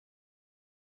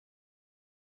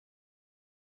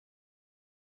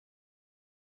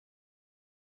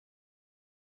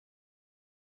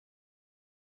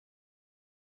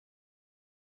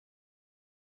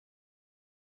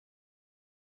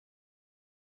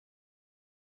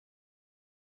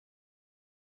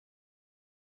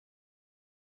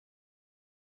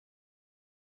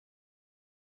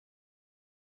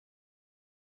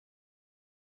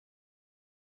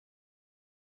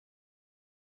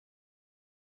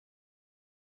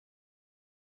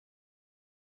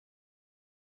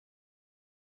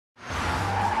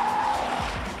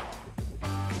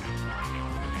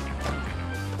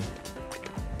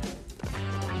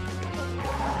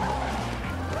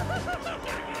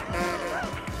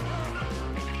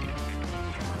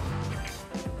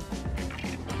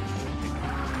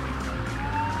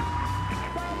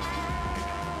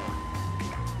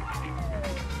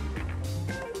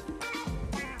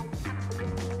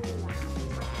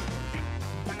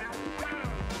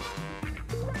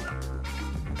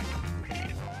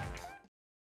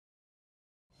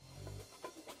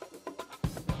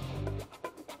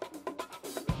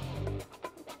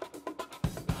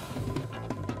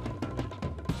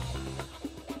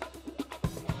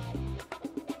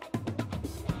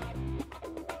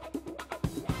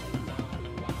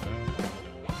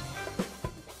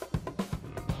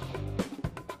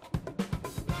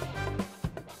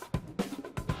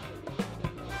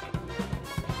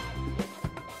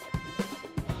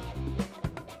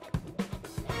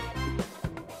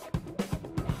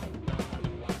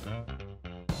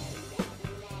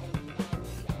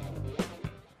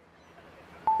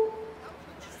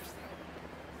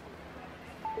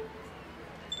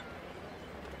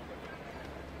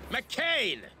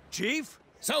McCain! Chief?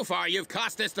 So far, you've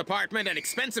cost this department an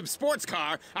expensive sports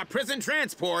car, a prison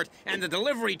transport, and a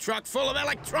delivery truck full of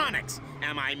electronics.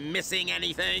 Am I missing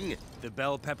anything? The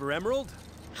bell pepper emerald?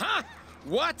 Huh?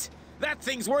 What? That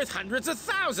thing's worth hundreds of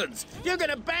thousands! You're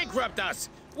gonna bankrupt us!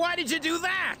 Why did you do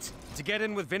that? To get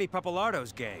in with Vinnie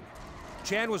Pappalardo's gang.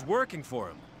 Chan was working for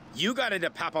him. You got into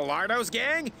Pappalardo's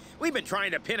gang? We've been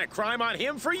trying to pin a crime on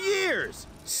him for years!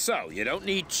 So, you don't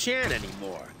need Chan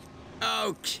anymore.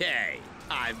 Okay,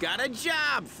 I've got a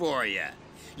job for you.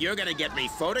 You're gonna get me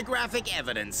photographic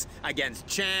evidence against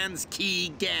Chan's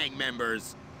key gang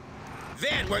members.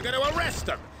 Then we're gonna arrest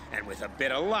them, and with a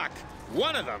bit of luck,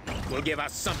 one of them will give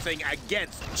us something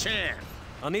against Chan.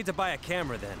 I'll need to buy a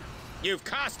camera then. You've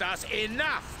cost us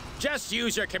enough! Just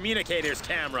use your communicator's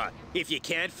camera. If you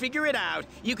can't figure it out,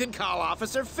 you can call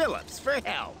Officer Phillips for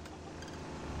help.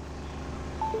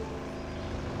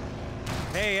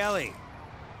 Hey, Ellie.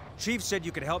 Chief said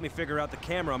you could help me figure out the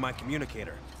camera on my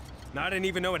communicator. I didn't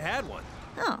even know it had one.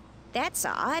 Oh, that's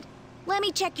odd. Let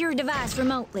me check your device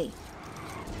remotely.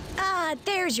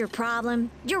 There's your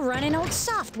problem. You're running old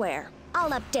software.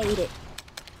 I'll update it.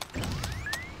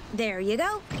 There you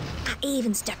go. I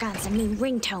even stuck on some new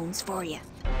ringtones for you.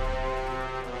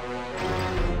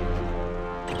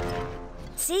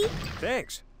 See?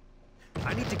 Thanks.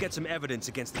 I need to get some evidence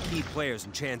against the key players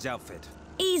in Chan's outfit.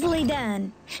 Easily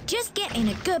done. Just get in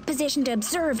a good position to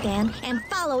observe them and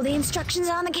follow the instructions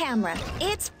on the camera.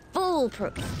 It's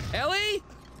foolproof. Ellie?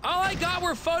 All I got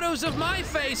were photos of my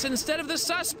face instead of the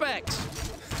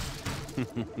suspects.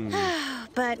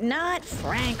 But not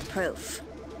Frank-proof.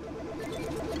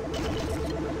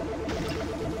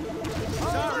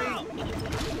 Sorry.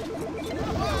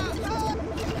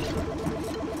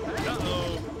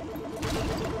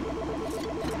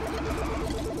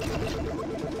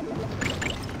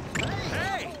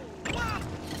 Hey!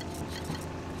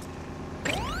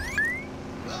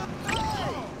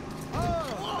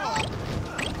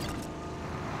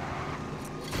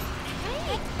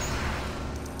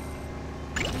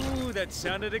 Ooh, that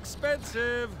sounded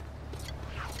expensive.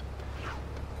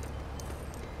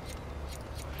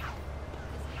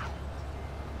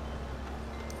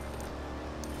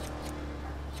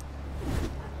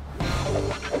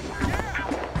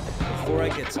 Before I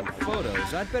get some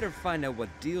photos, I'd better find out what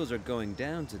deals are going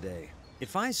down today.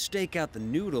 If I stake out the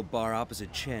noodle bar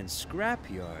opposite Chan's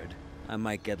scrapyard, I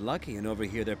might get lucky and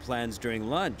overhear their plans during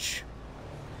lunch.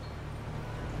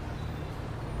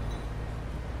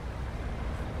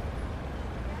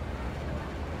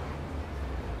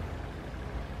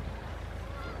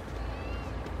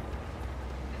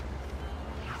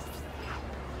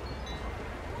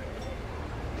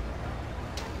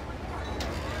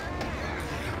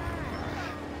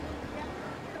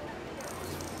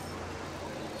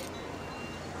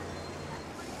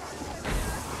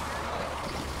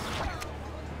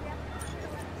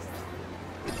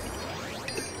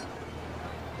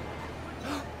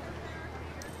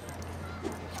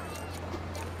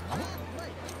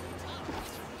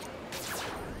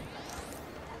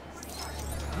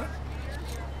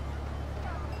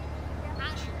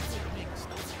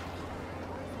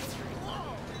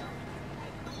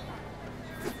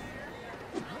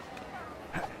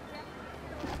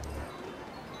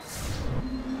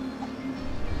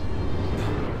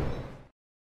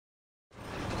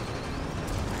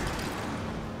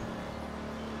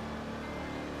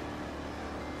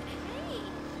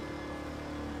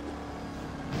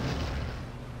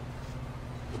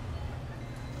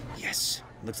 Yes,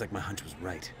 looks like my hunch was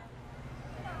right.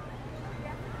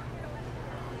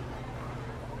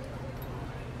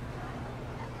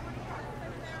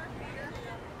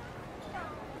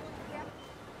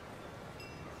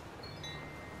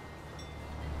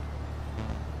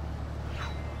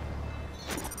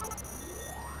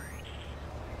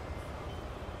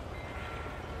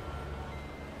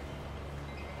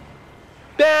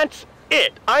 That's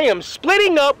it. I am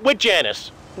splitting up with Janice.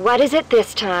 What is it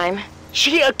this time?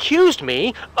 She accused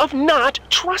me of not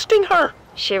trusting her.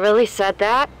 She really said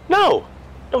that? No,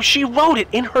 she wrote it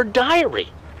in her diary.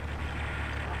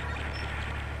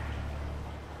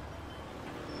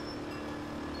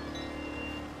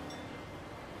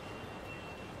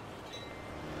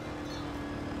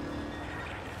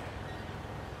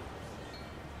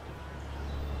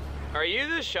 Are you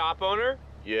the shop owner?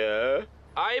 Yeah?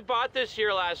 I bought this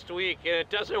here last week and it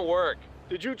doesn't work.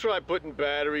 Did you try putting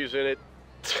batteries in it?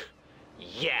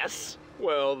 Yes.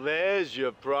 Well, there's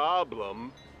your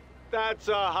problem. That's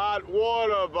a hot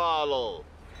water bottle.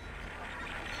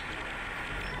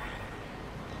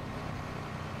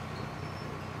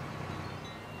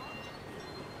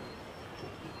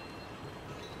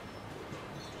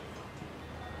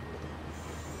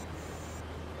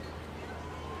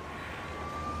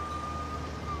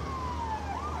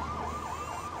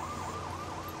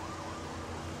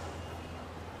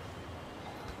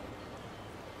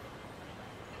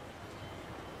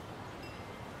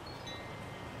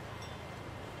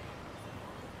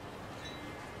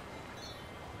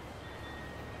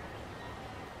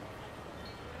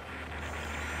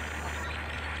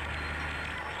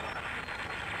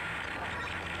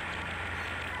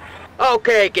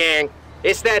 Okay, gang.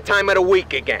 It's that time of the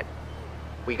week again.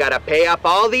 We gotta pay up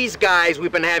all these guys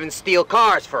we've been having steal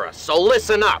cars for us, so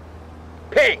listen up.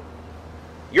 Ping,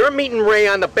 you're meeting Ray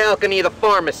on the balcony of the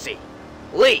pharmacy.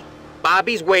 Lee,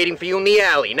 Bobby's waiting for you in the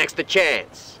alley next to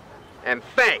Chance. And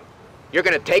Feng, you're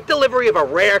gonna take delivery of a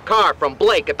rare car from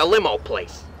Blake at the limo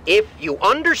place. If you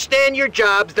understand your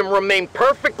jobs, then remain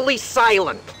perfectly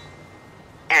silent.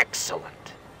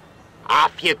 Excellent.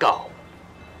 Off you go.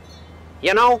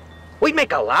 You know, we'd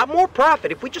make a lot more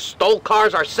profit if we just stole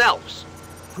cars ourselves.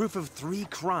 Proof of 3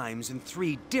 crimes in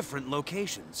 3 different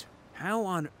locations. How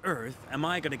on earth am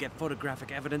I gonna get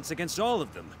photographic evidence against all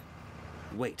of them?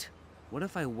 Wait, what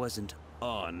if I wasn't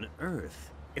on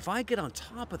Earth? If I get on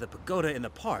top of the pagoda in the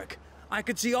park, I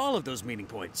could see all of those meeting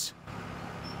points.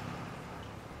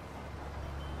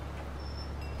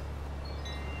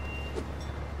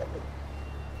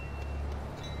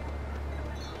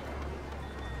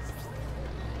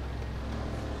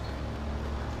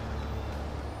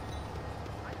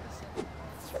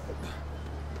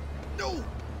 No!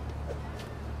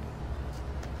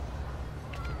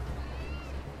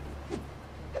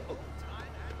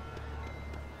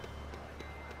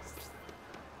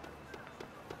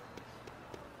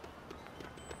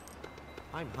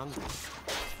 I'm hungry.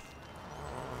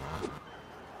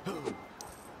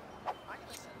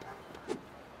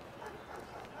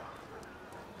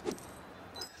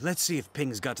 Let's see if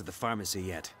Ping's got to the pharmacy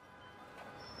yet.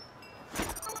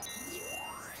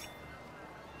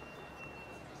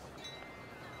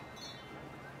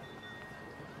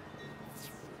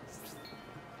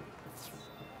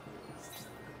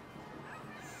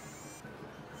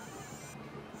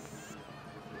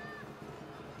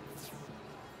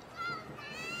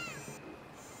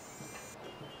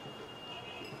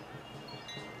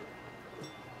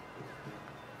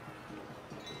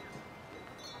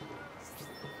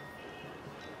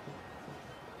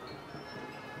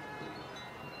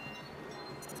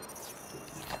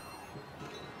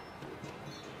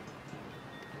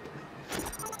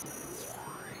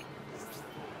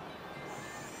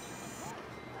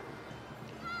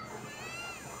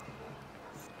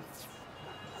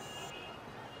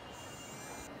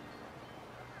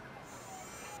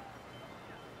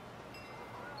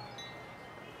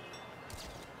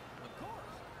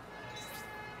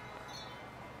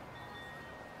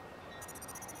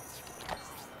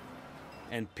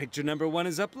 And picture number 1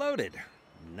 is uploaded.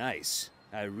 Nice.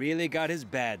 I really got his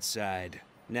bad side.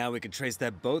 Now we can trace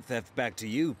that boat theft back to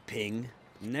you, Ping.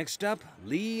 Next up,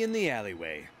 Lee in the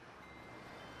alleyway.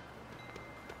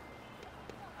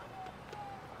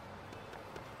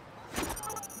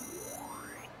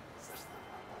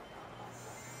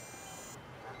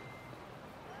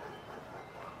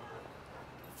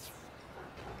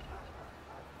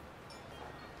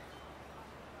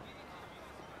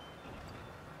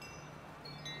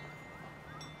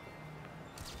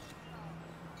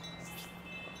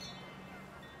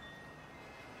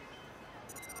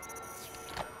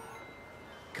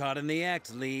 Caught in the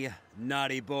act, Lee.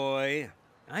 Naughty boy.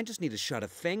 I just need a shot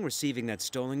of Feng receiving that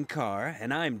stolen car,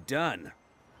 and I'm done.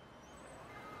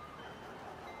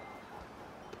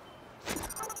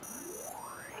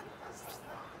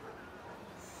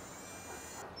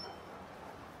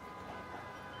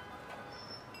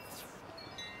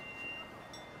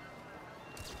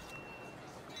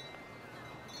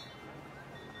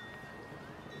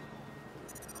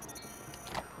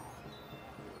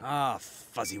 Ah,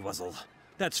 fuzzy wuzzle.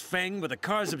 That's Feng, but the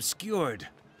car's obscured.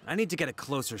 I need to get a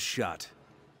closer shot.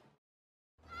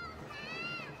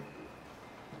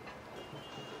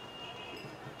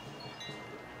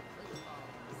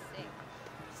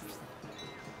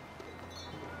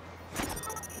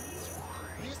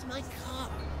 Where's my car?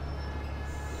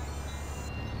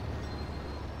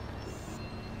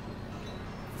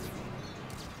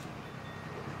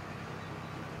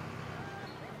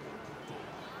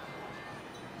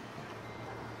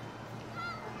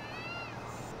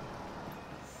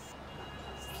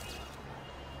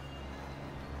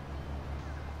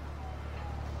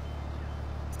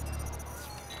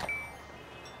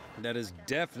 That is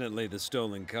definitely the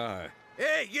stolen car.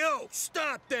 Hey, yo!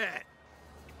 Stop that!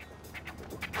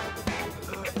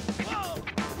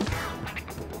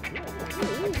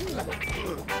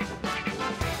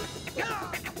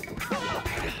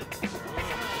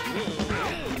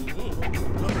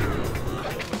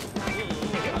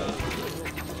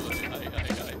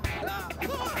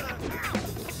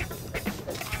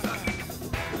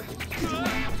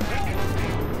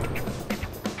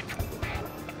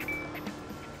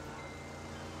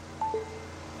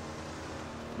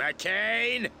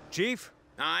 McCain? Chief?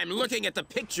 I'm looking at the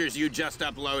pictures you just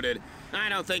uploaded. I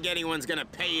don't think anyone's gonna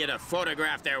pay you to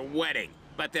photograph their wedding,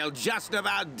 but they'll just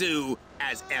about do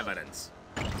as evidence.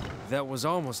 That was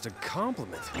almost a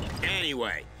compliment.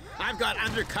 Anyway, I've got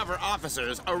undercover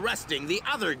officers arresting the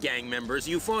other gang members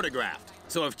you photographed.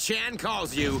 So if Chan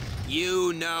calls you,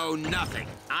 you know nothing.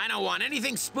 I don't want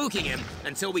anything spooking him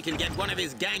until we can get one of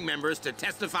his gang members to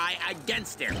testify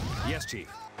against him. Yes, Chief.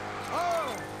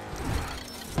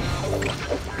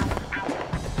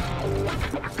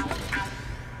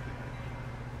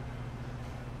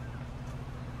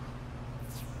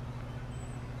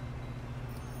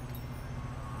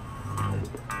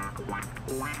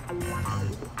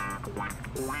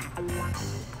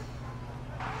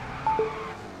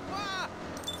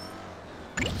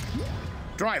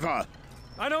 Driver!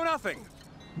 I know nothing.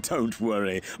 Don't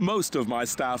worry, most of my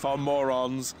staff are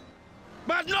morons.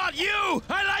 But not you!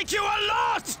 I like you a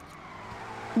lot!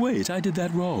 Wait, I did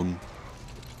that wrong.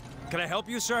 Can I help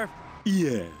you, sir?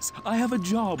 Yes, I have a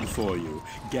job for you.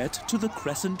 Get to the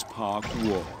Crescent Park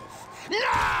Wharf.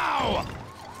 No!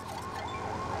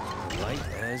 Light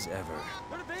as ever.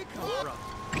 Where did they come from?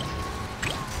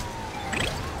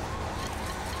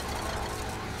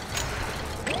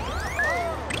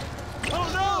 Oh,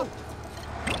 no!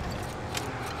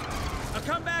 I'll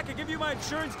come back and give you my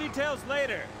insurance details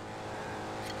later.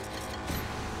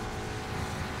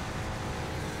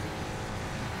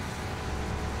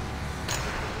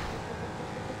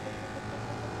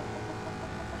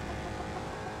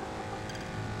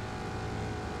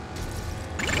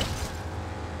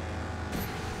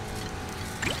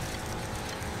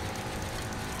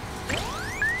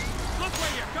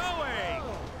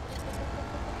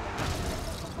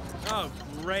 Oh,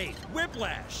 great.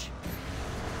 Whiplash.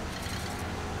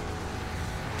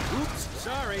 Oops,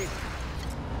 sorry.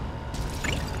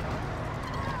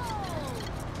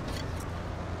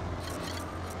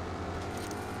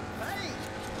 Hey!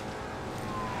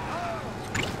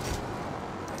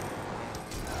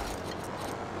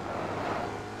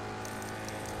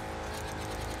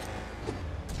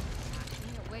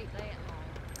 Wait that long.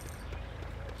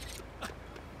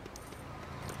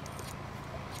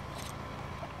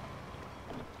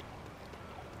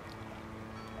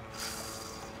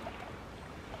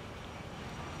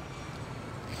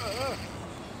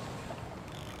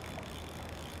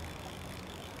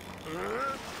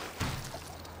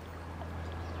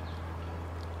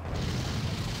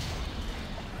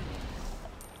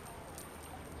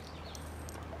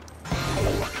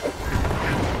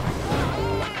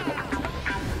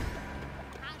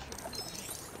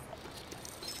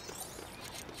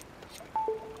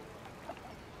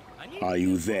 Are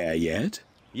you there yet?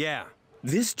 Yeah.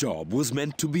 This job was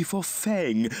meant to be for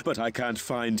Fang, but I can't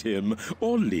find him,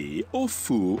 or Lee, or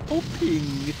Fu, or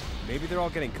Ping. Maybe they're all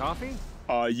getting coffee?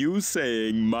 Are you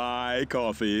saying my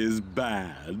coffee is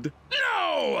bad?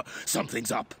 No!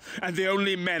 Something's up, and the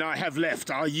only men I have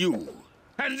left are you.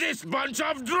 And this bunch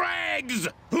of dregs!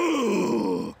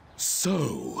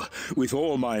 So, with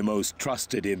all my most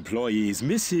trusted employees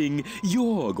missing,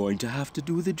 you're going to have to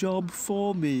do the job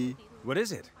for me. What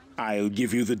is it? I'll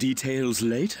give you the details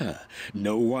later.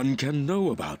 No one can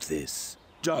know about this.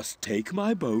 Just take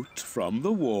my boat from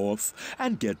the wharf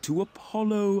and get to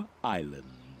Apollo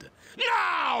Island.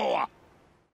 Now!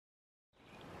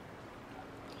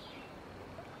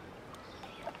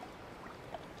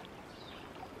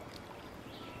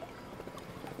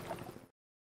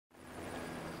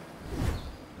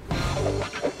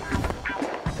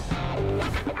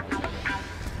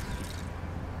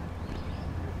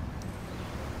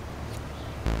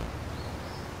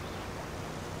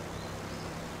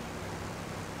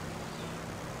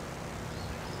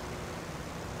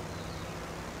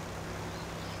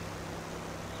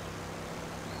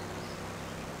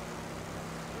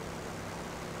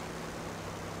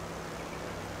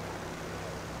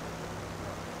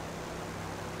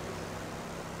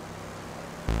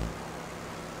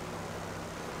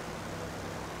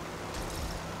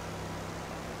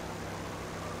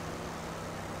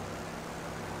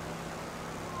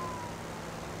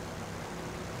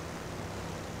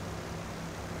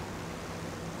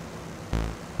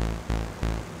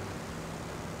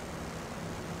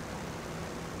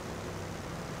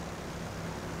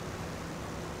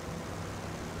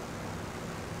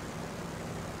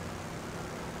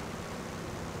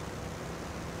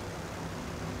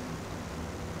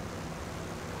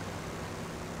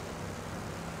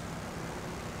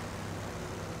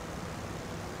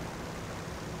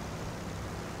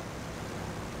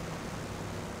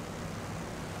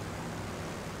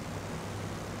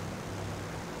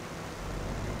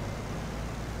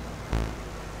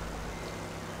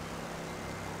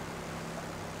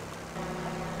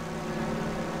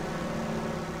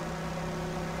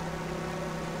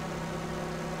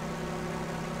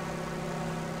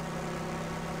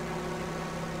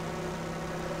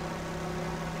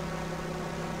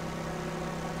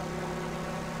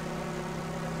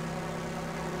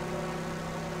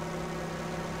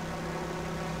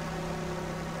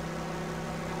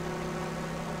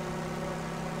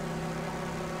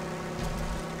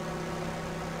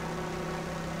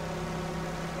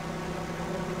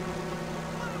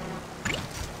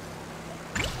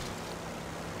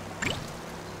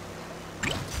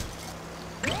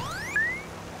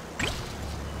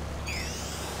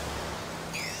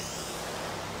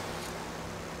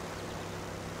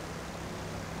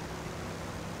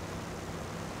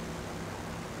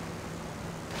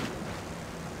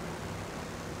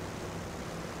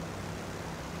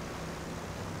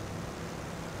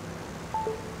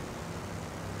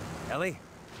 Ellie,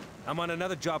 I'm on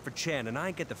another job for Chan, and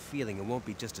I get the feeling it won't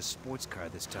be just a sports car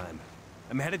this time.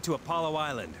 I'm headed to Apollo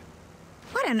Island.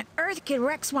 What on earth could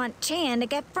Rex want Chan to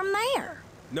get from there?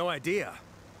 No idea.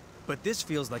 But this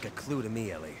feels like a clue to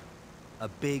me, Ellie. A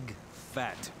big,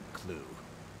 fat clue.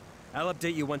 I'll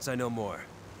update you once I know more.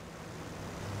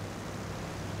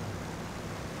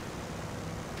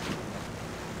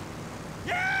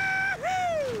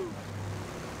 Yahoo!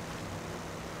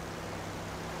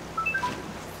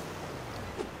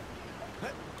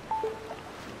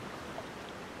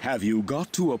 Have you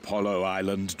got to Apollo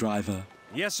Island, driver?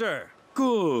 Yes, sir.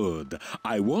 Good.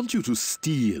 I want you to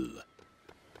steal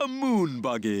a moon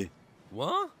buggy.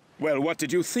 What? Well, what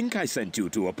did you think I sent you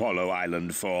to Apollo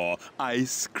Island for?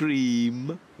 Ice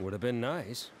cream? Would have been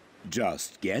nice.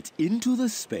 Just get into the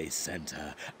Space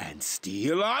Center and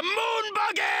steal a moon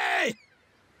buggy!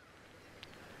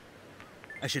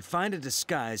 I should find a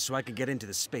disguise so I can get into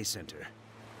the Space Center.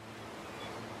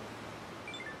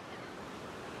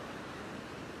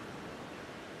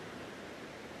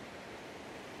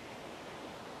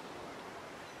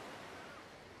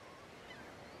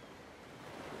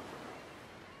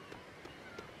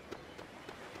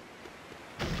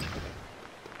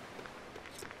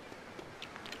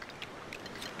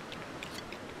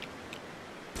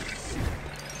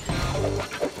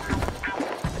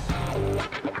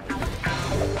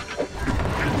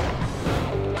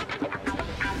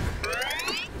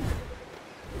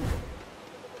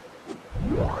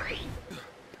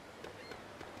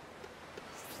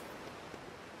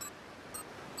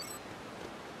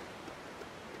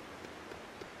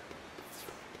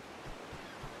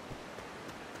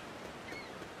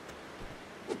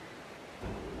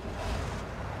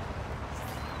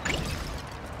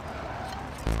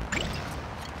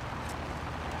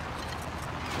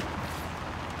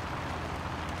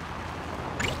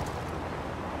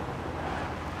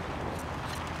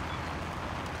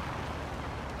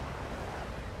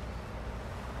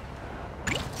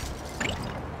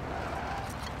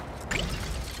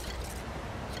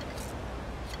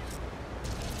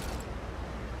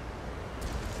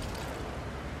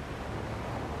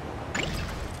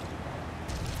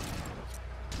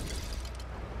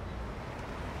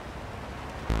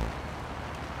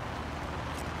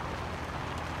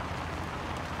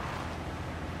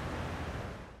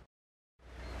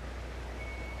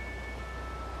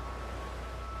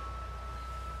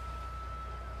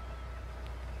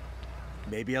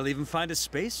 Maybe I'll even find a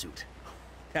spacesuit.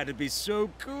 That'd be so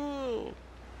cool.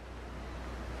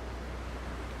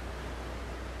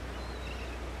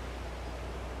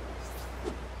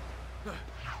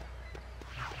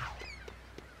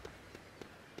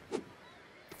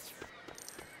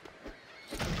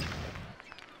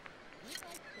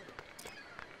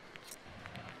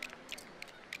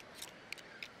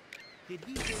 Did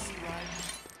he hear me right?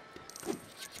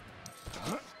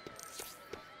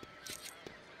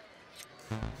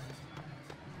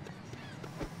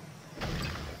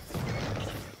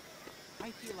 I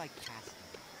feel like casting.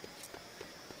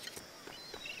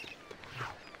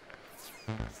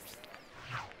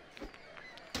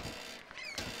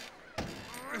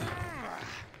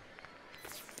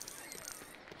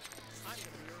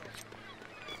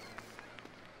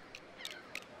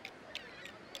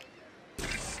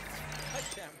 I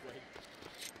can't wait.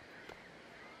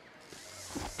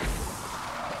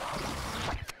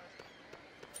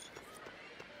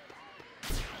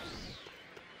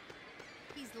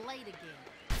 He's late again.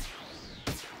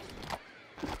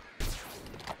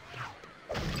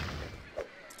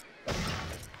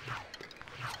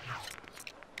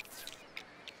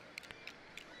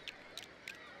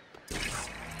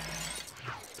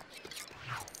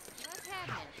 What's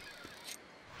happening?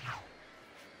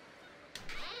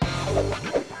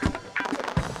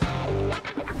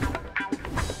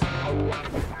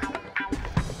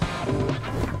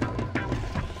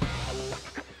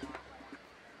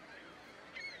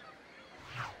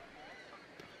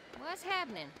 What's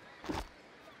happening?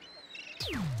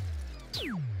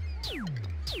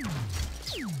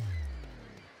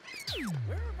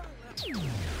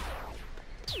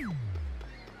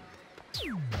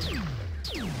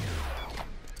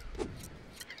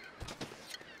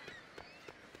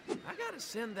 I gotta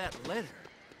send that letter.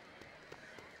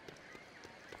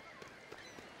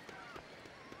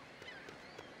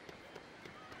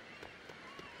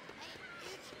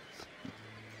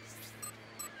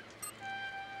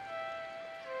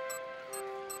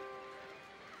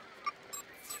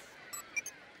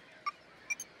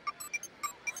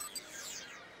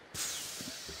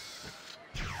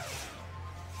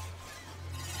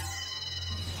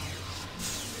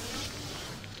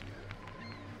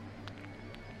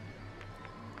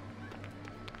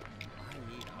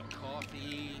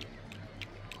 feet.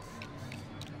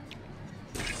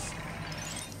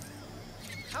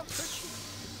 How could she?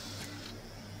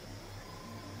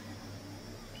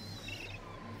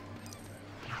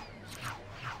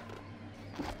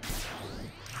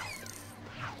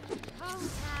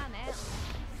 Hometown Atlas.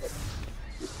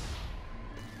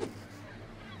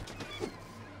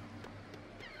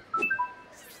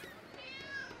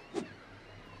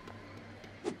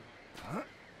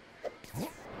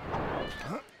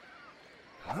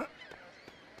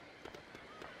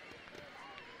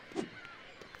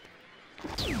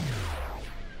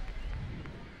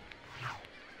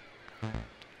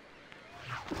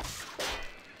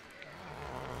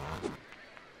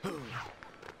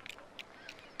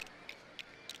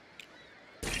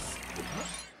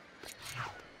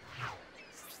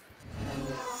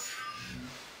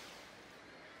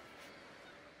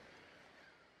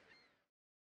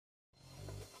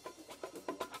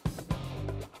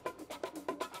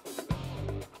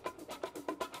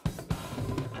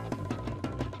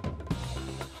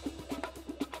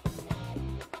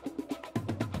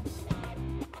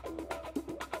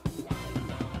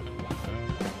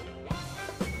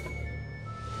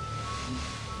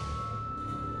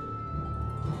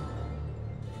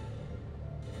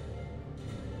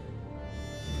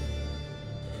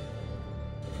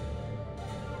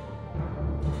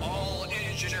 All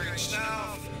engineering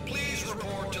staff, please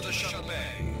report to the shuttle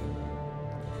bay.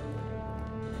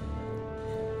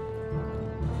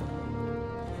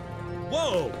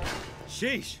 Whoa!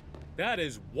 Sheesh! That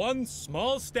is one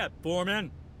small step,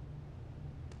 Foreman.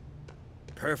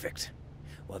 Perfect.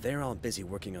 While they're all busy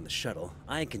working on the shuttle,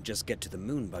 I can just get to the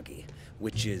moon buggy,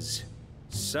 which is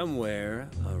somewhere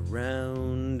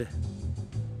around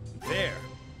there.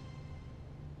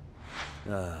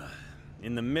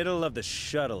 In the middle of the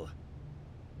shuttle.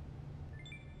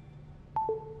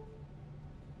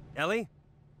 Ellie?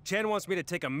 Chan wants me to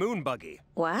take a moon buggy.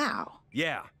 Wow.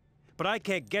 Yeah, but I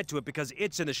can't get to it because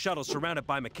it's in the shuttle surrounded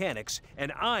by mechanics,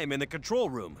 and I'm in the control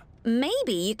room.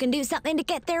 Maybe you can do something to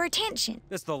get their attention.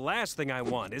 That's the last thing I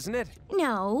want, isn't it?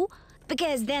 No,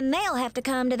 because then they'll have to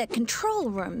come to the control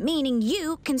room, meaning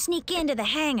you can sneak into the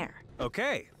hangar.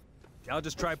 Okay. I'll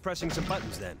just try pressing some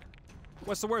buttons then.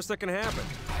 What's the worst that can happen?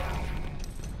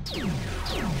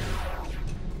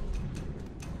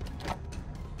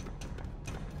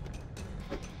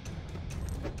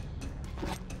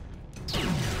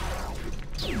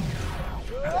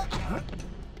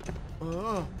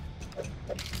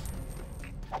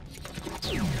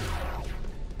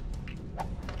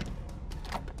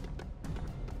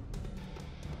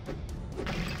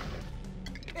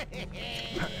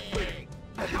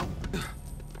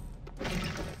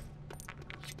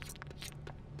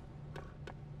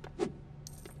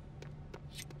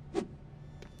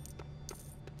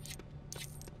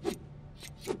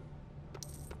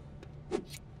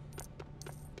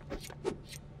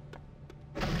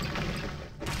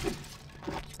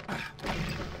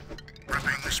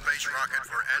 Prepping the space rocket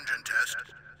for engine test.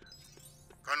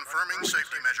 Confirming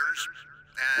safety measures.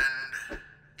 And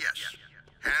yes,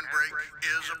 handbrake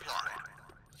is applied.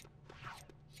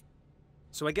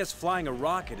 So I guess flying a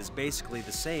rocket is basically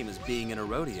the same as being in a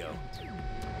rodeo.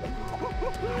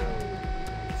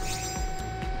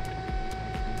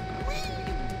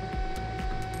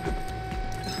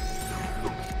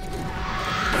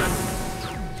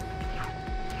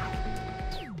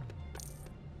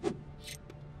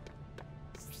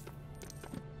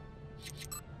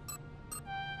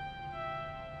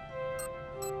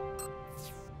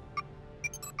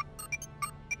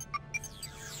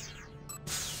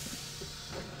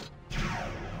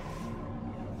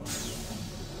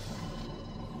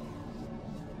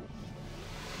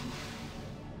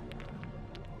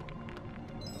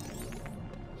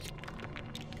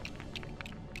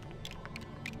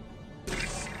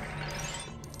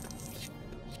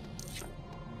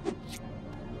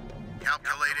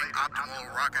 Calculating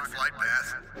optimal rocket flight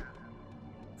path.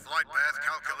 Flight path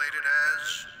calculated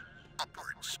as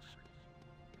upwards.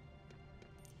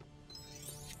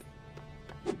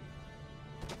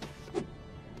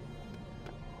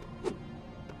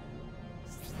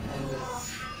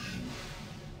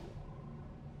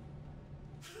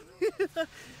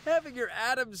 Having your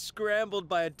atoms scrambled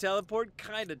by a teleport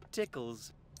kinda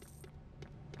tickles.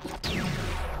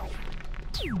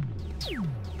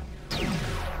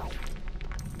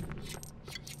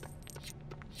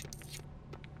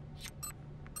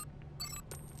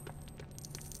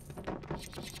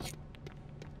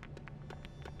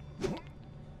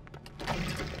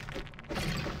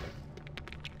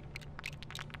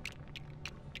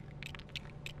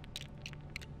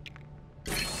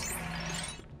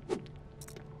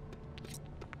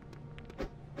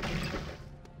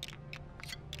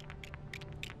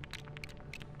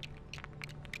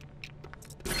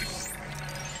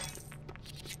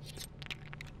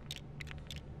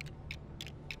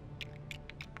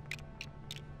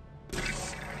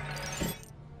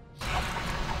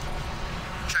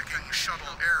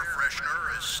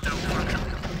 freshener is still functional.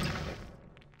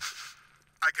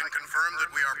 I can confirm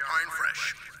that we are Pine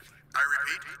Fresh. I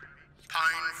repeat,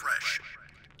 Pine Fresh.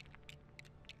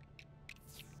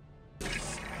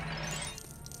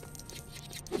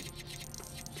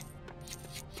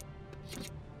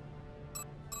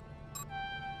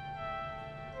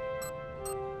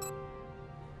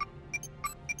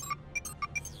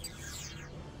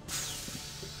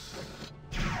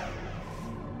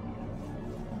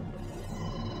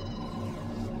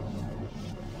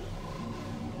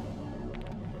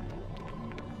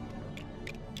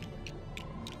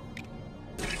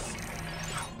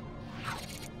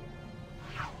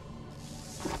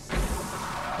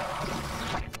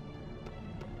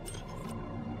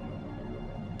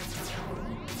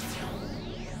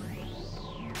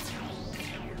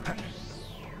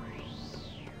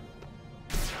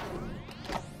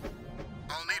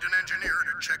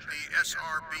 Check the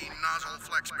SRB nozzle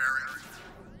flex bearing.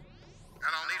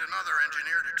 And I'll need another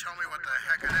engineer to tell me what the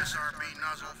heck an SRB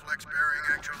nozzle flex bearing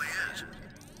actually is.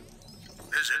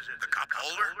 Is it the cup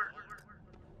holder?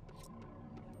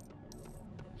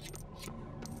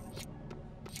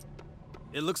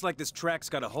 It looks like this track's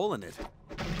got a hole in it.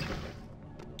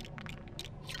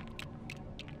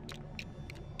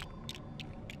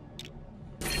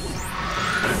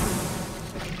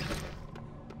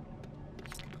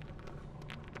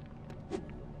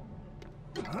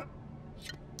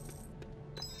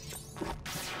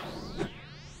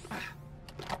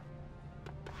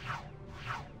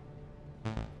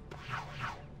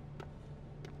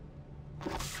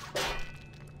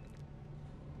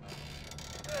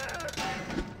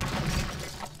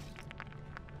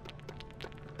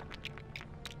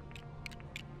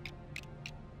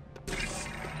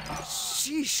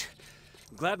 Sheesh.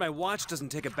 Glad my watch doesn't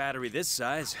take a battery this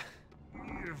size.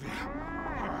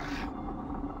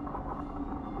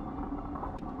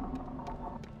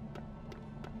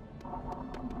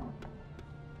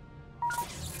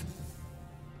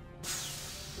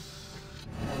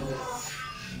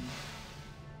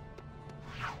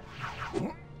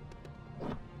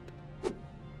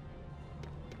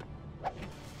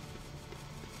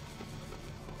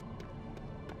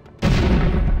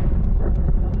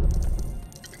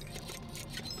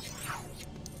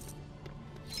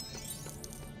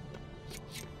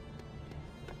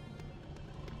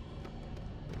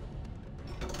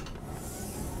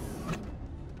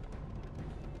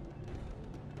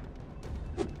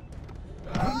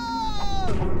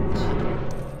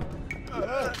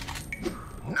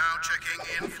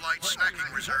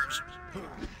 Snacking reserves.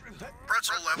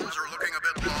 Pretzel levels are looking a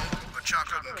bit low, but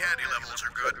chocolate and candy levels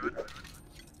are good.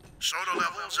 Soda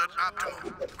levels at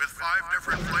optimum, with 5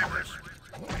 different flavors,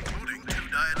 including 2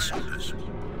 diet sodas.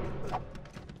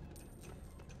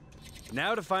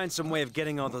 Now to find some way of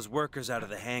getting all those workers out of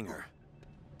the hangar.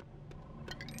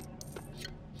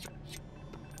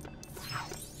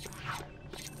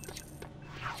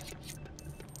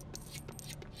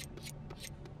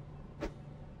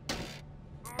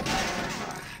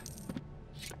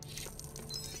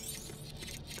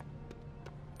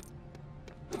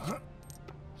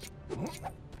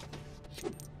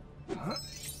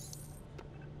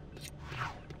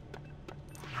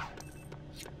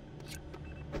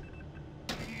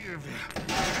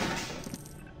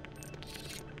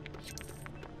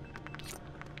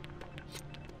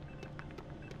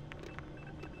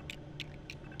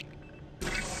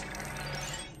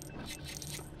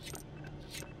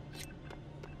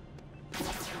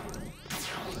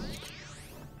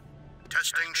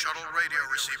 Testing shuttle radio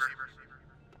receiver.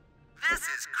 This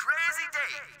is Crazy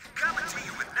Dave, coming to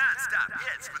you with non-stop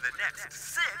hits for the next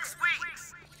 6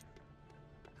 weeks.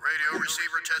 Radio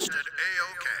receiver tested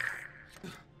A-OK.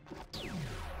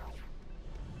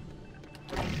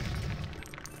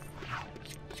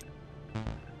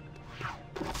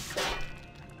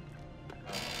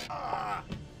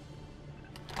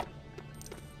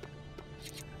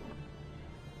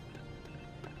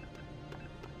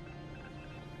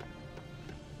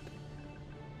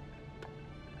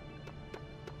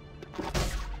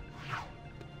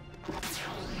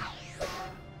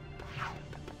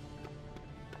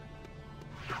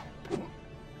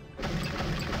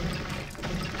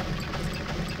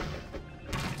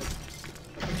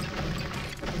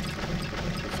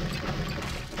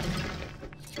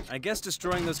 I guess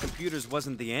destroying those computers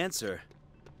wasn't the answer.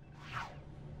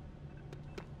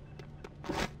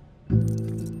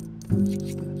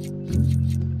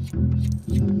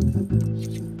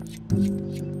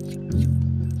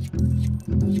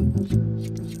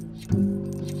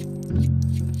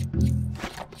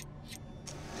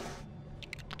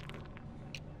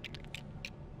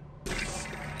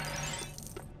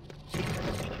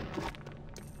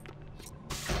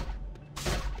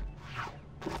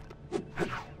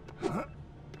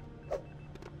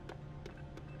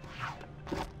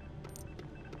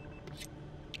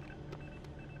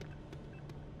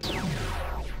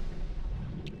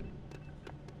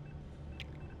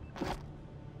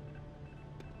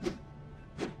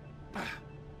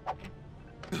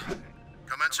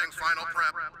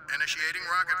 Initiating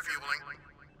rocket fueling.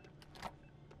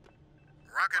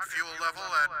 Rocket fuel level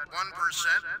at 1%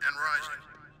 and rising.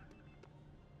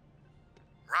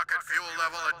 Rocket fuel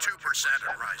level at 2%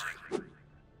 and rising.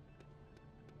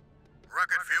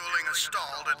 Rocket fueling is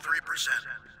stalled at 3%.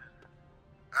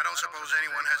 I don't suppose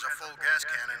anyone has a full gas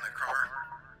can in their car.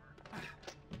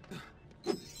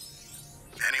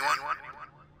 Anyone?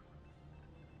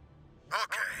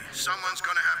 Okay, someone's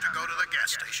gonna have to go to the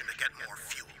gas station to get more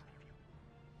fuel.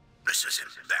 This is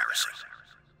embarrassing.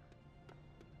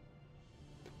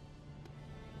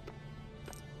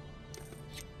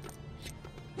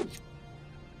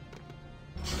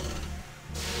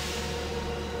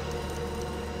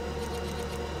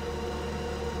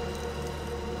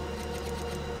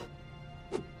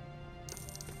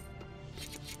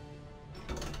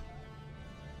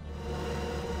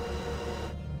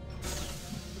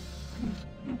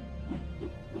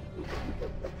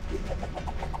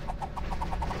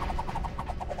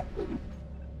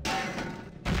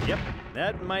 Yep,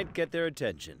 that might get their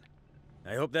attention.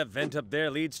 I hope that vent up there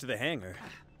leads to the hangar.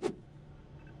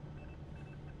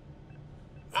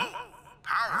 Whoa,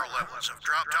 power levels have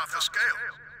dropped off the scale.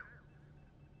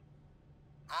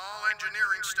 All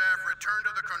engineering staff return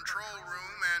to the control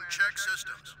room and check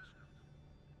systems.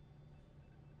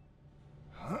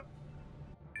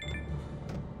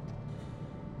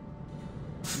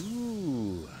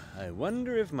 Ooh, I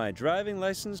wonder if my driving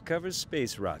license covers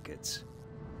space rockets.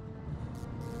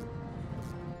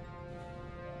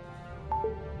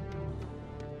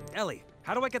 Ellie,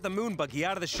 how do I get the moon buggy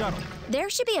out of the shuttle? There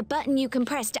should be a button you can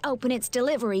press to open its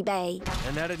delivery bay.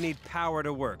 And that'd need power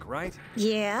to work, right?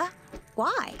 Yeah?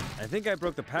 Why? I think I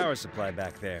broke the power supply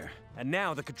back there. And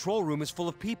now the control room is full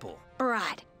of people.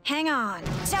 Right. Hang on.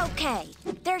 It's okay.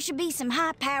 There should be some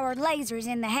high-powered lasers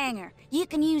in the hangar. You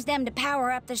can use them to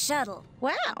power up the shuttle.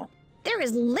 Wow. There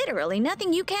is literally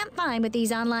nothing you can't find with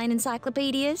these online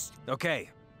encyclopedias. Okay.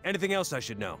 Anything else I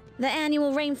should know? The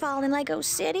annual rainfall in Lego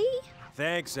City?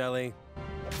 Thanks, Ellie.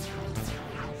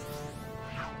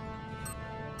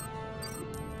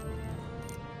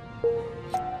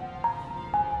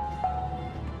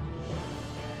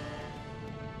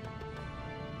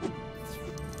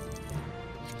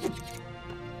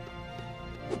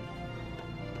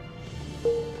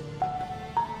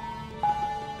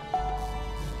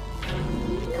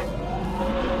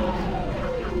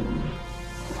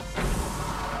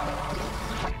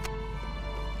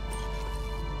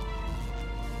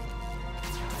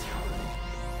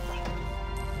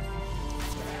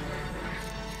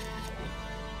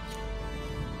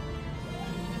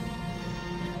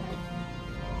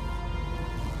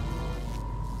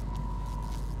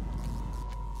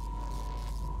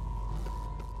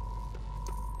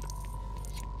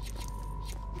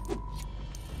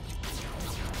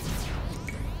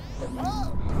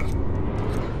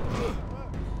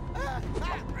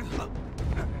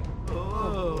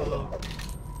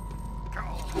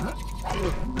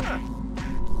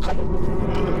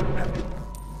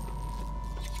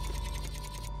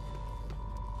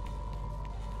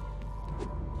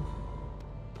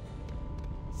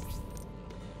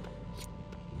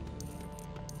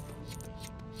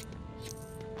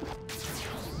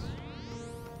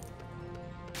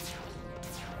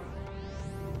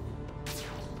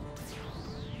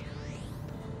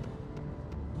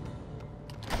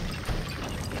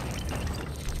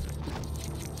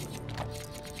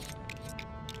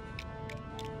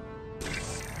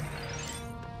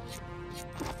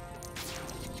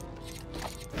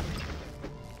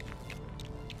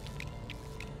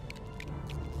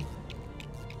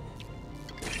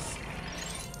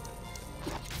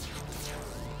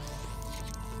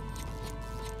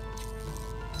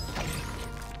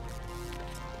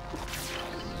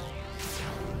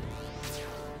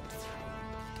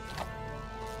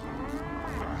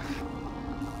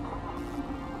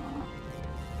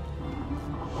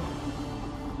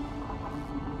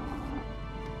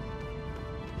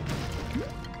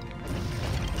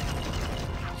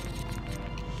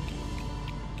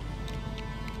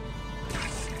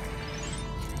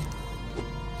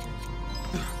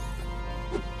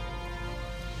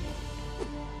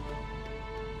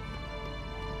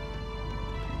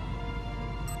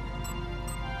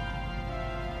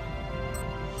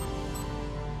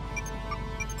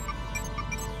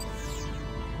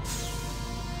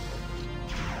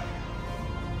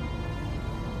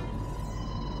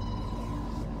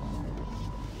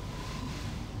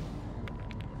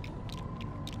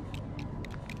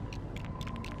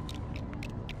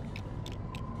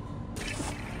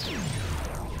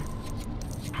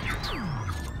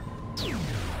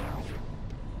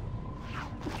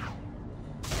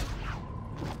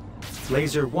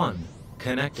 Laser 1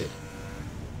 connected.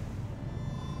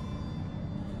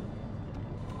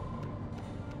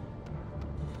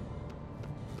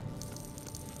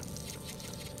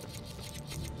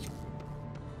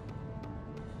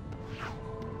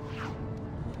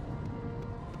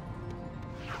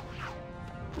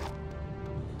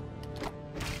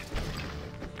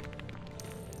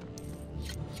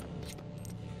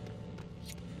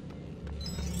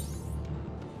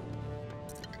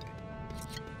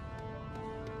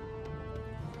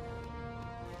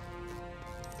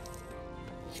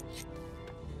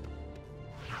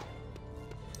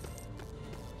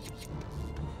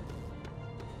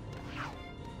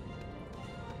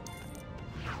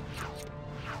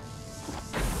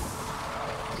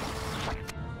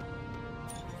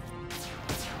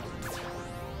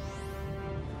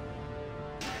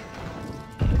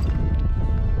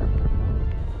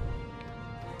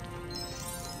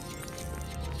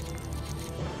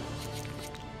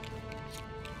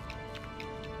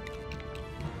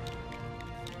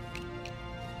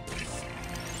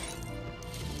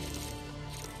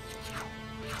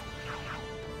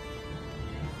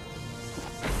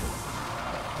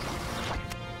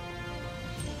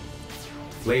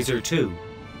 Laser 2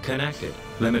 connected.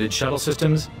 Limited shuttle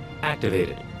systems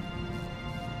activated.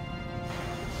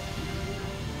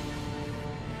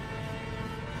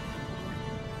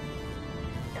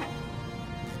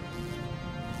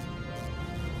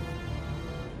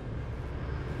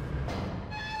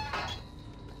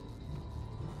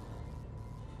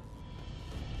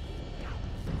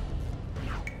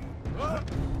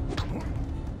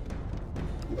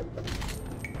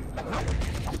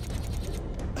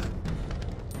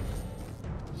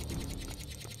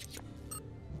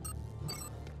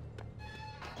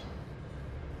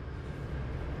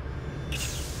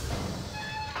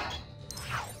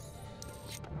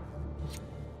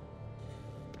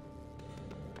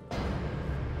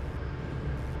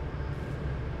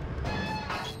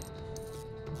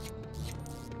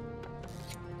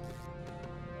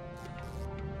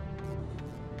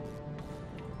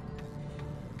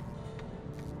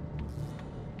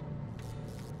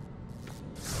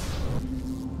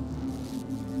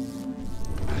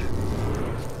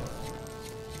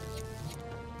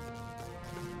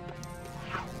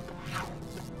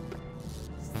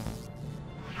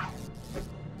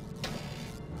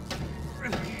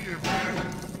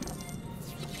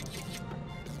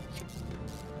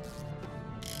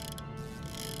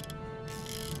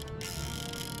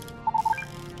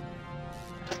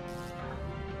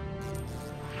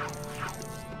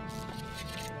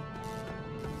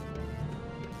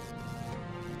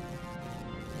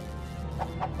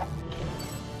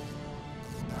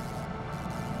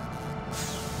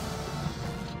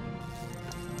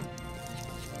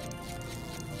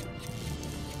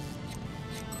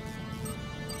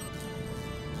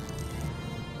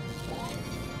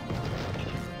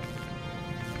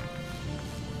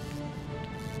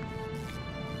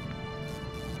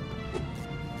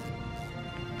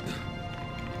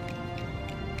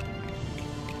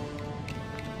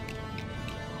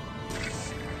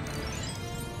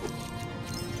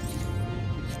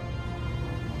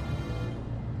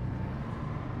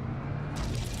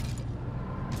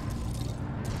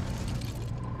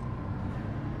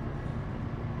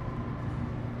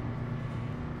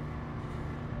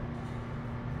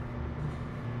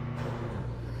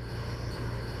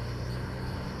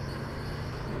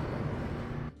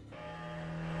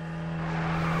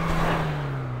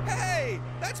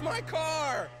 That's my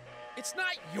car! It's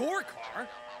not your car!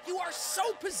 You are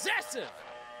so possessive!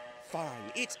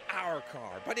 Fine, it's our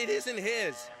car, but it isn't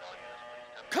his.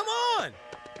 Come on!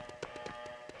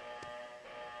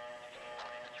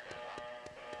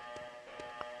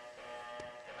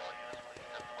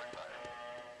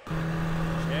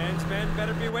 Chance men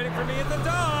better be waiting for me at the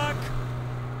dock!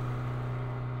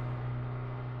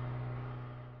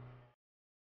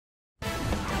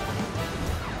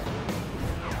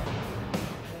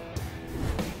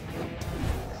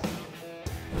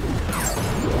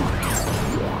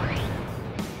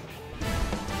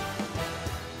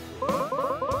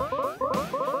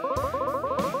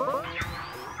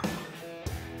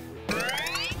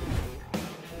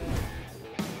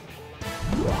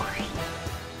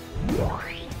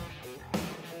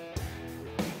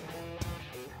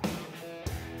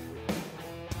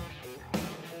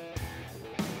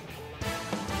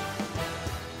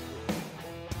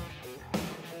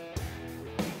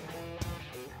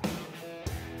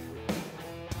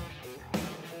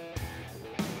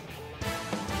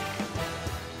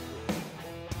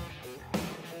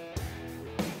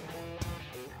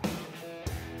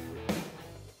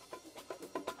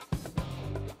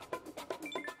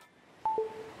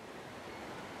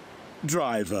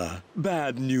 Driver,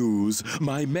 bad news.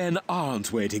 My men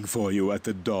aren't waiting for you at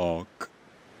the dock.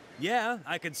 Yeah,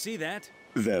 I can see that.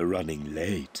 They're running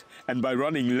late. And by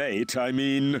running late, I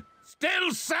mean...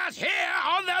 Still sat here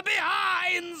on their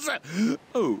behinds!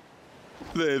 Oh,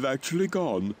 they've actually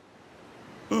gone.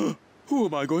 Who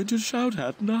am I going to shout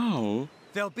at now?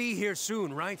 They'll be here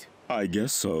soon, right? I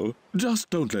guess so. Just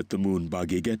don't let the moon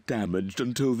buggy get damaged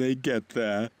until they get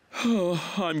there.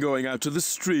 I'm going out to the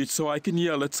street so I can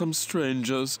yell at some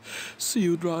strangers. See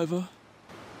you, driver.